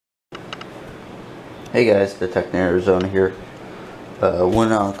Hey guys, Detecting Arizona here.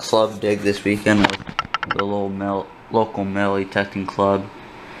 Went on a club dig this weekend with the local metal detecting club.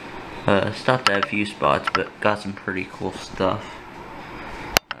 Stopped at a few spots, but got some pretty cool stuff.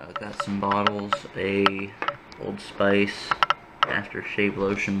 Got some bottles, a Old Spice aftershave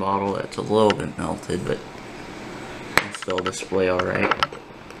lotion bottle that's a little bit melted, but can still display alright.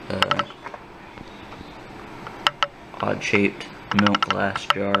 Odd shaped milk glass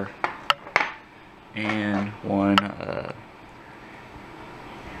jar. And one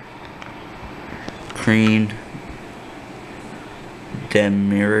green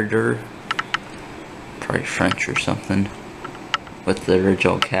Demirider, probably French or something, with the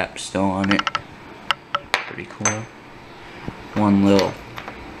original cap still on it. Pretty cool. One little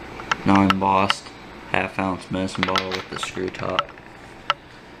non-embossed half-ounce medicine bottle with the screw top.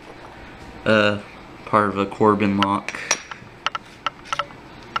 Part of a Corbin lock.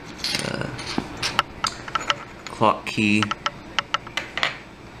 Clock key.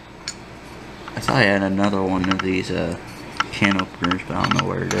 I thought I had another one of these can openers, but I don't know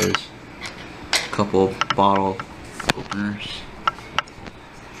where it is. A couple bottle openers.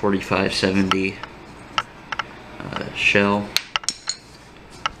 4570 shell.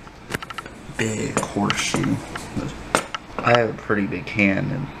 Big horseshoe. I have a pretty big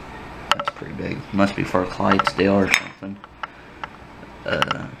hand, and that's pretty big. Must be for a Clydesdale or something.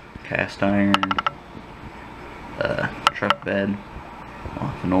 Cast iron. Truck bed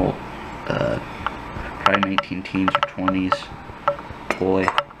off an old probably 19 teens or 20s toy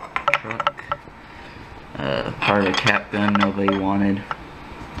truck. Part of a cap gun nobody wanted,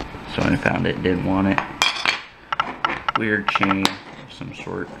 so when I found it, didn't want it. Weird chain of some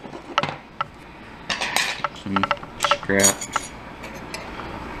sort. Some scrap.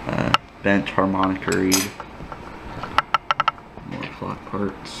 Bent harmonica reed. More clock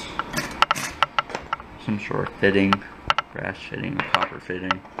parts. Some sort of fitting, brass fitting, or copper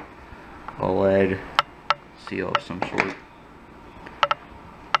fitting, a lead seal of some sort.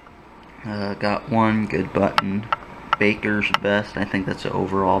 Got one good button, Baker's Best. I think that's an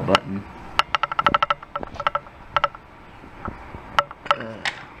overall button. Got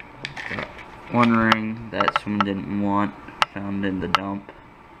one ring that someone didn't want, found in the dump.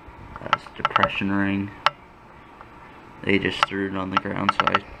 That's a depression ring. They just threw it on the ground, so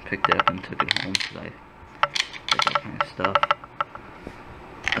I picked it up and took it home because I that kind of stuff.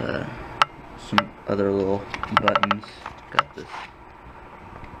 Some other little buttons. Got this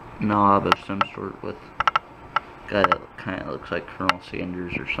knob of some sort with guy that kind of looks like Colonel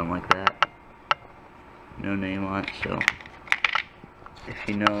Sanders or something like that. No name on it, so if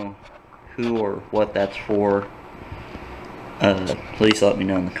you know who or what that's for, please let me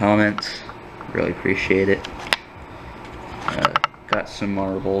know in the comments. Really appreciate it. Got some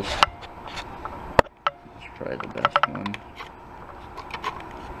marbles. Probably the best one.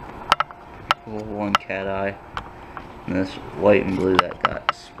 Cool, one cat eye. And this white and blue that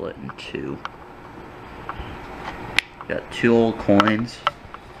got split in two. Got two old coins.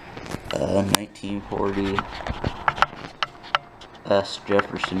 1940 S.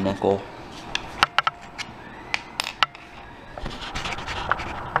 Jefferson nickel.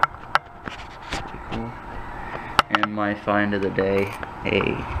 Pretty cool. And my find of the day,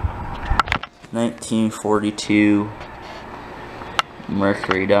 a 1942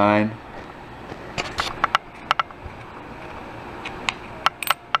 Mercury dime.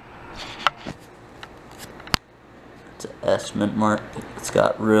 It's an S mint mark. It's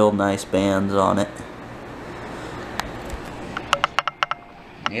got real nice bands on it.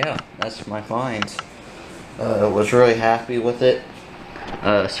 Yeah, that's my finds. Was really happy with it.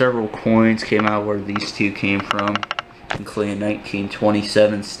 Several coins came out where these two came from, including a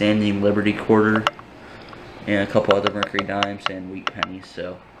 1927 Standing Liberty quarter and a couple other Mercury dimes and wheat pennies,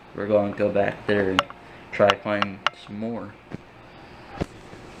 so we're going to go back there and try to find some more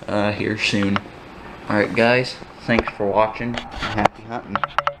here soon. Alright guys, thanks for watching and happy hunting.